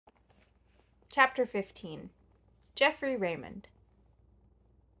Chapter 15. Geoffrey Raymond.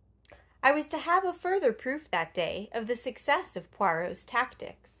 I was to have a further proof that day of the success of Poirot's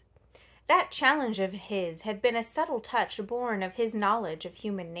tactics. That challenge of his had been a subtle touch born of his knowledge of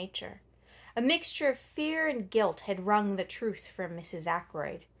human nature. A mixture of fear and guilt had wrung the truth from Mrs.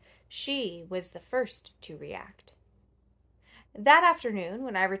 Ackroyd. She was the first to react. That afternoon,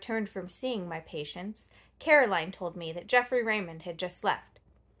 when I returned from seeing my patients, Caroline told me that Geoffrey Raymond had just left.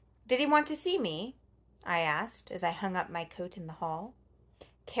 "Did he want to see me?" I asked as I hung up my coat in the hall.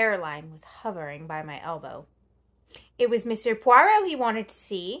 Caroline was hovering by my elbow. "It was Mr. Poirot he wanted to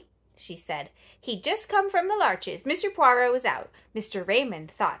see," she said. "He'd just come from the Larches. Mr. Poirot was out. Mr.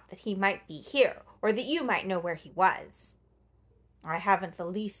 Raymond thought that he might be here, or that you might know where he was." "I haven't the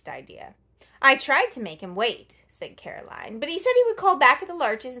least idea." "I tried to make him wait," said Caroline, "but he said he would call back at the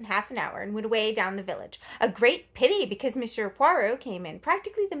Larches in half an hour and went away down the village. A great pity, because Monsieur Poirot came in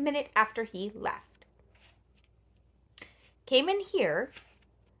practically the minute after he left." "Came in here?"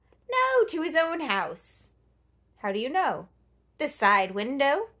 "No, to his own house." "How do you know?" "The side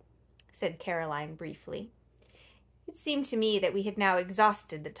window," said Caroline briefly. It seemed to me that we had now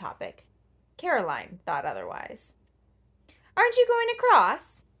exhausted the topic. Caroline thought otherwise. "Aren't you going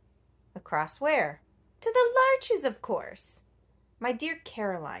across?" "Across where?" "To the Larches, of course." "My dear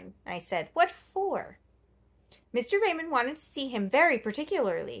Caroline," I said, "what for?" "Mr. Raymond wanted to see him very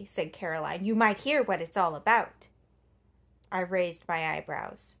particularly," said Caroline. "You might hear what it's all about." I raised my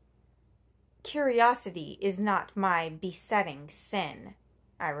eyebrows. "Curiosity is not my besetting sin,"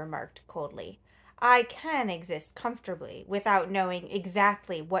 I remarked coldly. "I can exist comfortably without knowing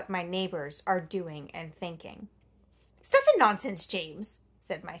exactly what my neighbors are doing and thinking." "Stuff and nonsense, James,"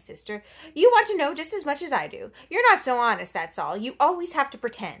 said my sister. "You want to know just as much as I do. You're not so honest, that's all. You always have to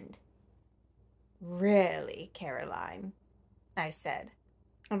pretend." "Really, Caroline," I said,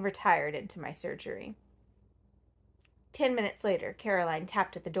 and retired into my surgery. 10 minutes later, Caroline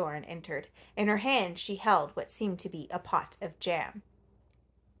tapped at the door and entered. In her hand she held what seemed to be a pot of jam.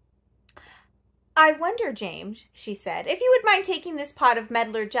 "I wonder, James," she said, "if you would mind taking this pot of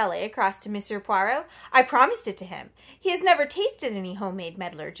medlar jelly across to Monsieur Poirot. I promised it to him. He has never tasted any homemade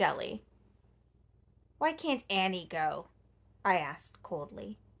medlar jelly." "Why can't Annie go?" I asked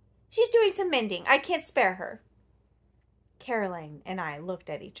coldly. "She's doing some mending. I can't spare her." Caroline and I looked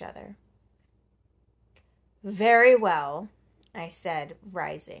at each other. "Very well," I said,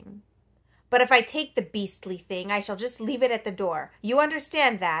 rising. "But if I take the beastly thing, I shall just leave it at the door. You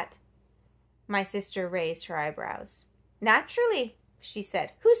understand that?" My sister raised her eyebrows. "Naturally," she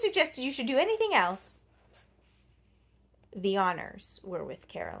said. "Who suggested you should do anything else?" The honors were with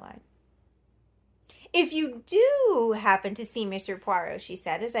Caroline. "If you do happen to see Monsieur Poirot," she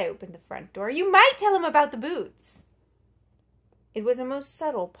said as I opened the front door, "you might tell him about the boots." It was a most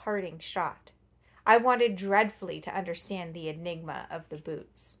subtle parting shot. I wanted dreadfully to understand the enigma of the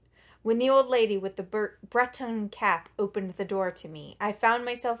boots. When the old lady with the Breton cap opened the door to me, I found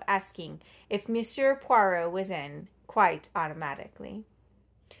myself asking if Monsieur Poirot was in, quite automatically.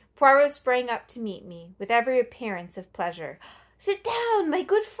 Poirot sprang up to meet me, with every appearance of pleasure. "Sit down, my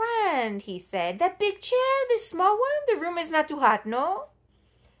good friend," he said. "That big chair, this small one? The room is not too hot, no?"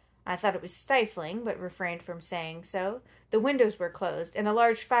 I thought it was stifling, but refrained from saying so. The windows were closed, and a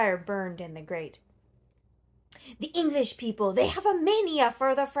large fire burned in the grate. "The English people, they have a mania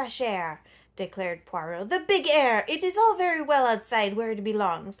for the fresh air," declared Poirot. "The big air. It is all very well outside where it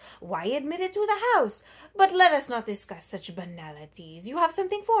belongs. Why admit it to the house? But let us not discuss such banalities. You have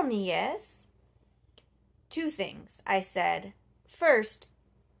something for me, yes?" "Two things," I said. "First,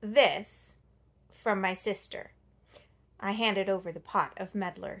 this, from my sister." I handed over the pot of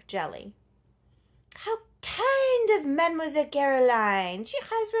medlar jelly. "How kind of Mademoiselle Caroline! She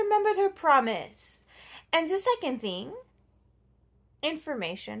has remembered her promise. And the second thing?"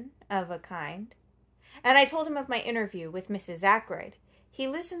 "Information of a kind." And I told him of my interview with Mrs. Ackroyd. He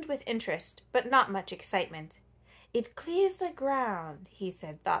listened with interest, but not much excitement. "It clears the ground," he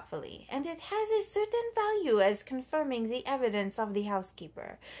said thoughtfully, "and it has a certain value as confirming the evidence of the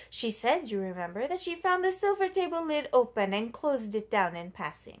housekeeper. She said, you remember, that she found the silver table lid open and closed it down in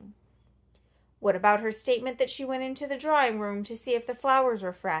passing." "What about her statement that she went into the drawing-room to see if the flowers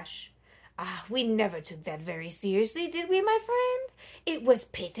were fresh?" "Ah, we never took that very seriously, did we, my friend? It was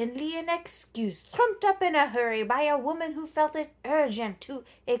patently an excuse, trumped up in a hurry by a woman who felt it urgent to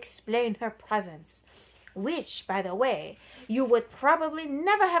explain her presence, which, by the way, you would probably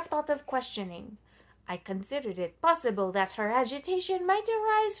never have thought of questioning. I considered it possible that her agitation might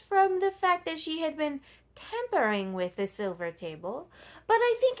arise from the fact that she had been tampering with the silver table, but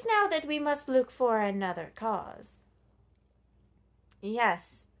I think now that we must look for another cause."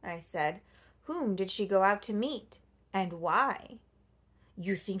 "Yes," I said. Whom did she go out to meet, and why?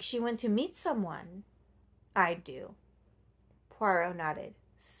 You think she went to meet someone? I do. Poirot nodded.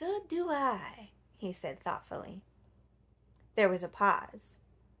 So do I, he said thoughtfully. There was a pause.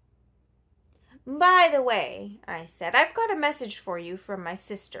 By the way, I said, I've got a message for you from my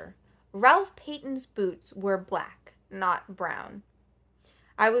sister. Ralph Peyton's boots were black, not brown.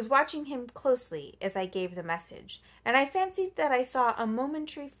 I was watching him closely as I gave the message, and I fancied that I saw a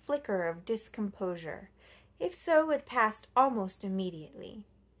momentary flicker of discomposure. If so, it passed almost immediately.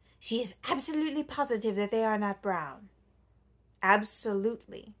 She is absolutely positive that they are not brown.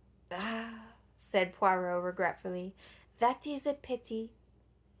 Absolutely. Ah, said Poirot regretfully. That is a pity.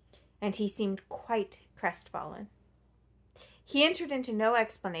 And he seemed quite crestfallen. He entered into no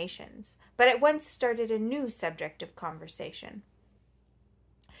explanations, but at once started a new subject of conversation.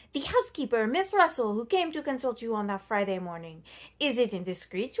 The housekeeper, Miss Russell, who came to consult you on that Friday morning. Is it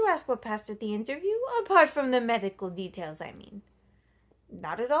indiscreet to ask what passed at the interview? Apart from the medical details, I mean.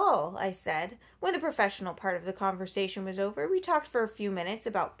 Not at all, I said. When the professional part of the conversation was over, we talked for a few minutes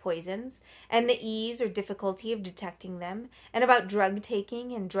about poisons, and the ease or difficulty of detecting them, and about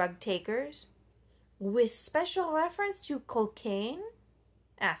drug-taking and drug-takers. With special reference to cocaine?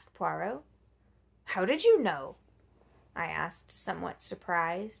 Asked Poirot. How did you know? I asked, somewhat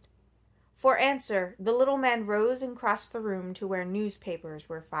surprised. For answer, the little man rose and crossed the room to where newspapers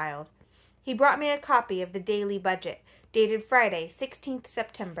were filed. He brought me a copy of the Daily Budget, dated Friday, 16th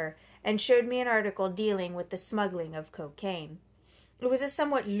September, and showed me an article dealing with the smuggling of cocaine. It was a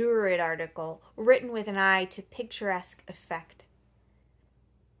somewhat lurid article, written with an eye to picturesque effect.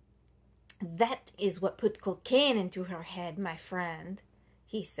 That is what put cocaine into her head, my friend,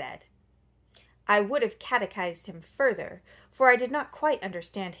 he said. I would have catechized him further, for I did not quite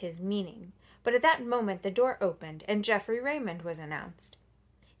understand his meaning, but at that moment the door opened, and Geoffrey Raymond was announced.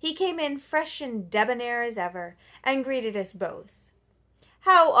 He came in fresh and debonair as ever, and greeted us both.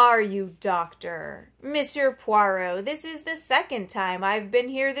 How are you, Doctor? Monsieur Poirot, this is the second time I've been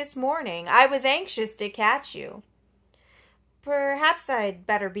here this morning. I was anxious to catch you. Perhaps I'd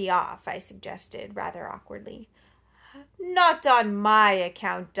better be off, I suggested, rather awkwardly. Not on my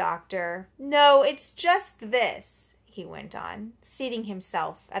account, Doctor. No, it's just this, he went on, seating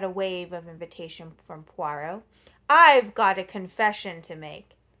himself at a wave of invitation from Poirot. I've got a confession to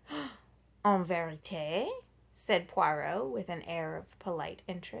make. En vérité? Said Poirot with an air of polite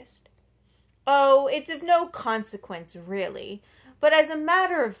interest. Oh, it's of no consequence, really. But as a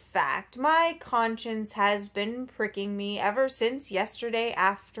matter of fact, my conscience has been pricking me ever since yesterday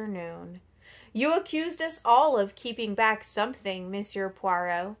afternoon. You accused us all of keeping back something, Monsieur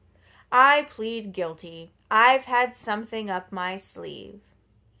Poirot. I plead guilty. I've had something up my sleeve.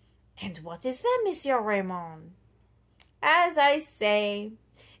 And what is that, Monsieur Raymond? As I say,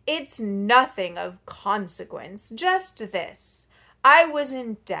 it's nothing of consequence, just this. I was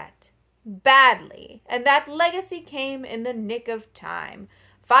in debt, badly, and that legacy came in the nick of time.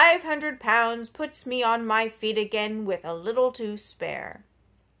 500 pounds puts me on my feet again with a little to spare.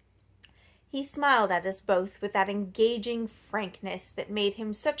 He smiled at us both with that engaging frankness that made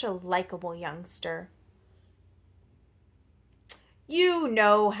him such a likable youngster. You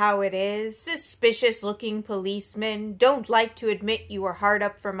know how it is. Suspicious-looking policemen don't like to admit you are hard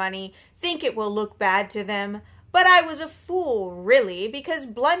up for money, think it will look bad to them. But I was a fool, really, because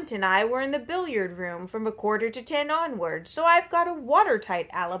Blunt and I were in the billiard room from 9:45 onward, so I've got a watertight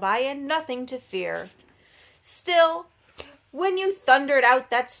alibi and nothing to fear. Still, when you thundered out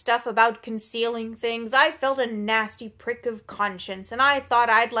that stuff about concealing things, I felt a nasty prick of conscience, and I thought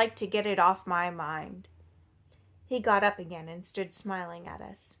I'd like to get it off my mind. He got up again and stood smiling at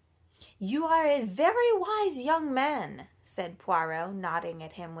us. You are a very wise young man, said Poirot, nodding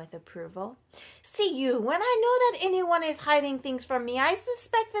at him with approval. See you, when I know that anyone is hiding things from me, I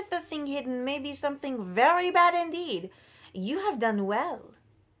suspect that the thing hidden may be something very bad indeed. You have done well.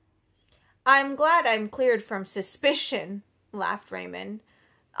 I'm glad I'm cleared from suspicion, laughed Raymond.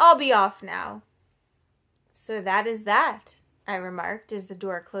 I'll be off now. So that is that, I remarked as the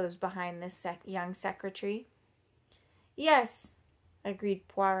door closed behind the young secretary. Yes, agreed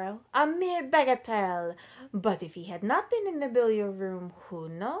Poirot, a mere bagatelle. But if he had not been in the billiard room, who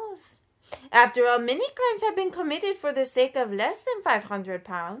knows? After all, many crimes have been committed for the sake of less than 500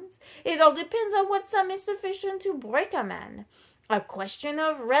 pounds. It all depends on what sum is sufficient to break a man. A question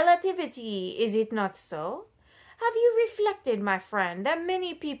of relativity, is it not so? Have you reflected, my friend, that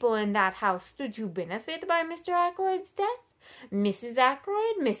many people in that house stood to benefit by Mr. Ackroyd's death? Mrs.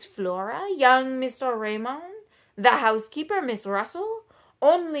 Ackroyd, Miss Flora, young Mr. Raymond, the housekeeper, Miss Russell.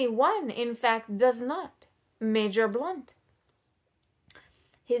 Only one, in fact, does not, Major Blunt.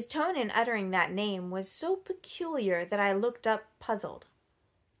 His tone in uttering that name was so peculiar that I looked up puzzled.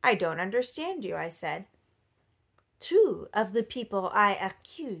 "I don't understand you," I said. "Two of the people I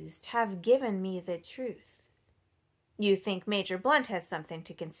accused have given me the truth." "You think Major Blunt has something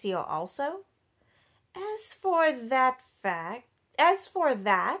to conceal also?" As for that,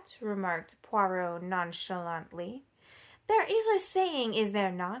 remarked Poirot nonchalantly, "there is a saying, is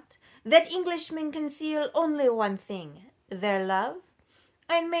there not, that Englishmen conceal only one thing, their love?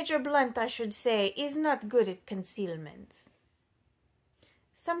 And Major Blunt, I should say, is not good at concealments."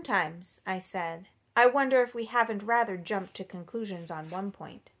 "Sometimes," I said, "I wonder if we haven't rather jumped to conclusions on one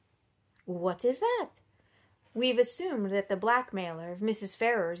point." "What is that?" "We've assumed that the blackmailer of Mrs.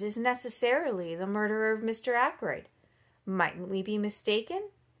 Ferrars is necessarily the murderer of Mr. Ackroyd. Mightn't we be mistaken?"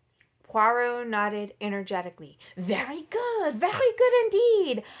 Poirot nodded energetically. Very good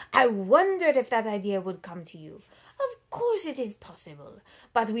indeed. I wondered if that idea would come to you. Of course it is possible,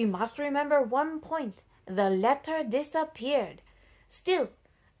 but we must remember one point. The letter disappeared. Still,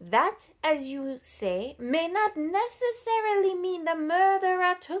 that, as you say, may not necessarily mean the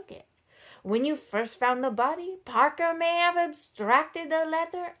murderer took it. When you first found the body, Parker may have abstracted the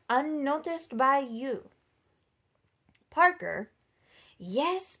letter unnoticed by you." "Parker?"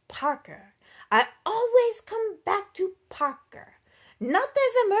 "Yes, Parker. I always come back to Parker. Not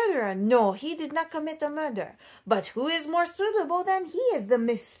as a murderer. No, he did not commit the murder. But who is more suitable than he is, the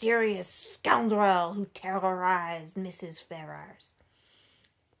mysterious scoundrel who terrorized Mrs. Ferrars?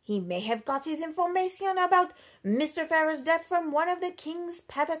 He may have got his information about Mr. Ferrars' death from one of the king's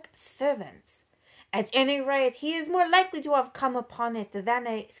paddock servants. At any rate, he is more likely to have come upon it than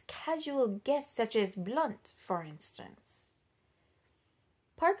a casual guest such as Blunt, for instance."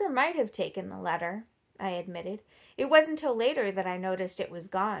 "Parker might have taken the letter," I admitted. "It wasn't till later that I noticed it was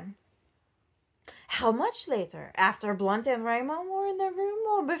gone." "How much later? After Blunt and Raymond were in the room,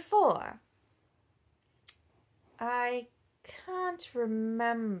 or before?" "I can't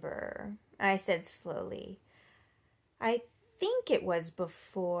remember," I said slowly. "I think it was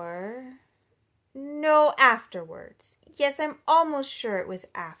before. No, afterwards. Yes, I'm almost sure it was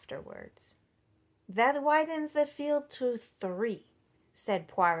afterwards." "That widens the field to 3. said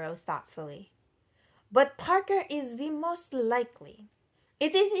Poirot thoughtfully. "But Parker is the most likely.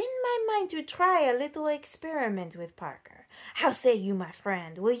 It is in my mind to try a little experiment with Parker. How say you, my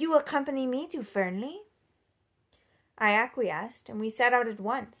friend? Will you accompany me to Fernley?" I acquiesced, and we set out at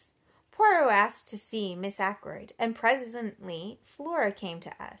once. Poirot asked to see Miss Ackroyd, and presently Flora came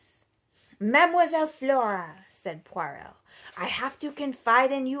to us. "Mademoiselle Flora," said Poirot, "I have to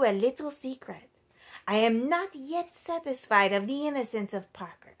confide in you a little secret. I am not yet satisfied of the innocence of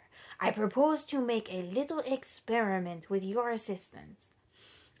Parker. I propose to make a little experiment with your assistance.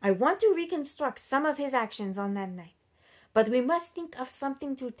 I want to reconstruct some of his actions on that night, but we must think of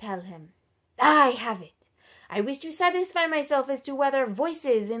something to tell him. I have it. I wish to satisfy myself as to whether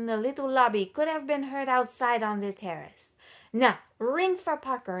voices in the little lobby could have been heard outside on the terrace. Now, ring for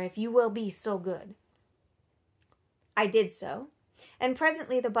Parker if you will be so good." I did so, and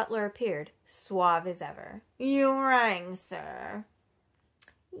presently the butler appeared, suave as ever. "You rang, sir."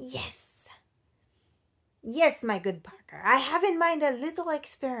 Yes, my good Parker. I have in mind a little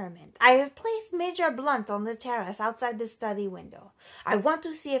experiment. I have placed Major Blunt on the terrace outside the study window. I want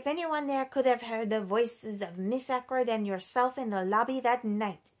to see if anyone there could have heard the voices of Miss Ackroyd and yourself in the lobby that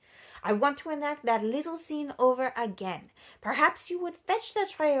night. I want to enact that little scene over again. Perhaps you would fetch the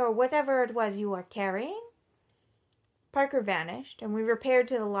tray or whatever it was you were carrying?" Parker vanished, and we repaired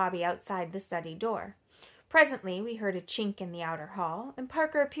to the lobby outside the study door. Presently we heard a chink in the outer hall, and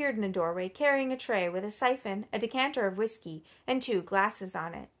Parker appeared in the doorway carrying a tray with a siphon, a decanter of whiskey, and 2 glasses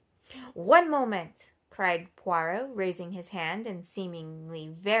on it. "One moment," cried Poirot, raising his hand and seemingly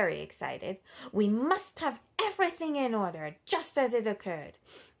very excited. "We must have everything in order, just as it occurred.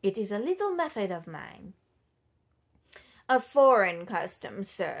 It is a little method of mine." "A foreign custom,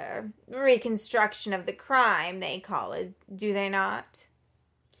 sir. Reconstruction of the crime, they call it, do they not?"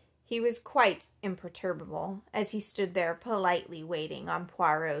 He was quite imperturbable, as he stood there politely waiting on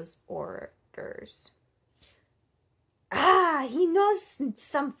Poirot's orders. "Ah, he knows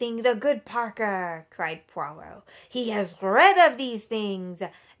something, the good Parker," cried Poirot. "He has read of these things.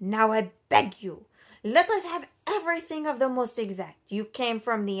 Now I beg you, let us have everything of the most exact. You came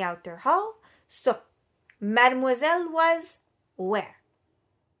from the outer hall, so Mademoiselle was where?"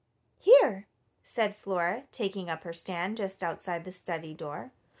 "Here," said Flora, taking up her stand just outside the study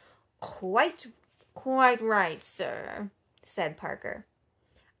door. Quite right, sir," said Parker.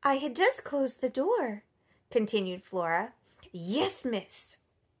 "I had just closed the door," continued Flora. "Yes, miss,"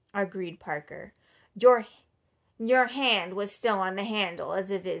 agreed Parker. Your hand was still on the handle as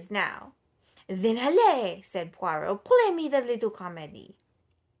it is now. Then allez, said Poirot, play me the little comédie.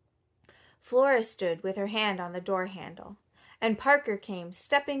 Flora stood with her hand on the door handle, and Parker came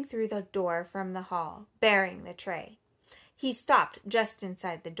stepping through the door from the hall, bearing the tray. He stopped just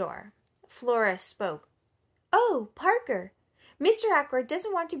inside the door. Flora spoke. "Oh, Parker, Mr. Ackroyd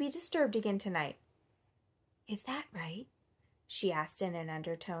doesn't want to be disturbed again tonight." "Is that right?" she asked in an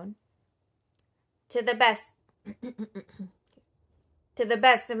undertone. To the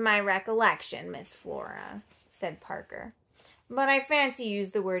best of my recollection, Miss Flora," said Parker. "But I fancy you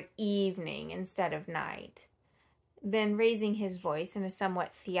used the word evening instead of night." Then, raising his voice in a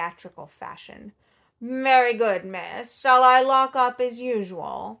somewhat theatrical fashion, "Very good, miss. Shall I lock up as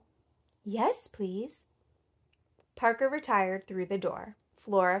usual?" "Yes, please." Parker retired through the door.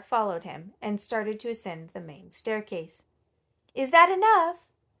 Flora followed him and started to ascend the main staircase. "Is that enough?"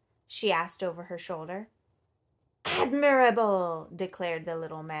 she asked over her shoulder. "Admirable!" declared the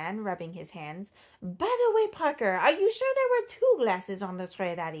little man, rubbing his hands. "By the way, Parker, are you sure there were 2 glasses on the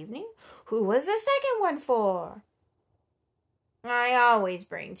tray that evening? Who was the second one for?" "I always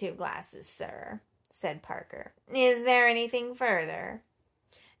bring 2 glasses, sir," said Parker. "Is there anything further?"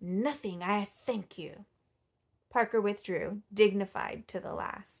 "Nothing, I thank you." Parker withdrew, dignified to the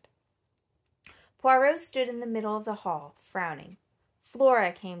last. Poirot stood in the middle of the hall, frowning.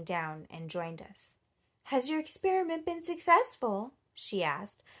 Flora came down and joined us. "Has your experiment been successful?" she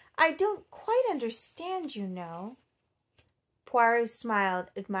asked. "I don't quite understand, you know." Poirot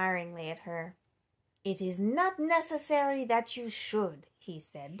smiled admiringly at her. "It is not necessary that you should," he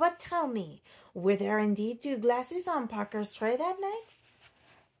said. "But tell me, were there indeed 2 glasses on Parker's tray that night?"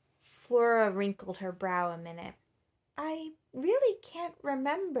 Flora wrinkled her brow a minute. "I really can't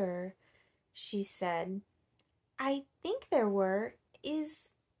remember," she said. "I think there were.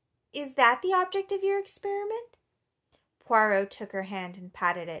 Is that the object of your experiment?" Poirot took her hand and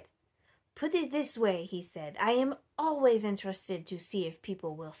patted it. "Put it this way," he said. "I am always interested to see if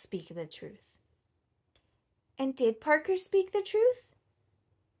people will speak the truth." "And did Parker speak the truth?"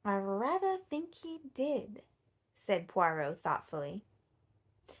 "I rather think he did," said Poirot thoughtfully.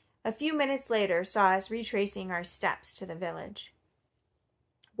 A few minutes later saw us retracing our steps to the village.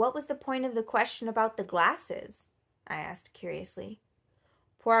 "What was the point of the question about the glasses?" I asked curiously.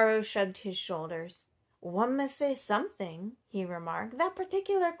 Poirot shrugged his shoulders. "One must say something," he remarked. "That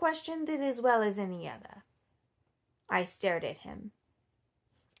particular question did as well as any other." I stared at him.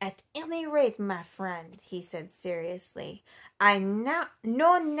 "At any rate, my friend," he said seriously, "I know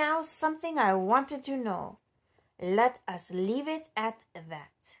now something I wanted to know. Let us leave it at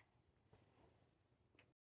that."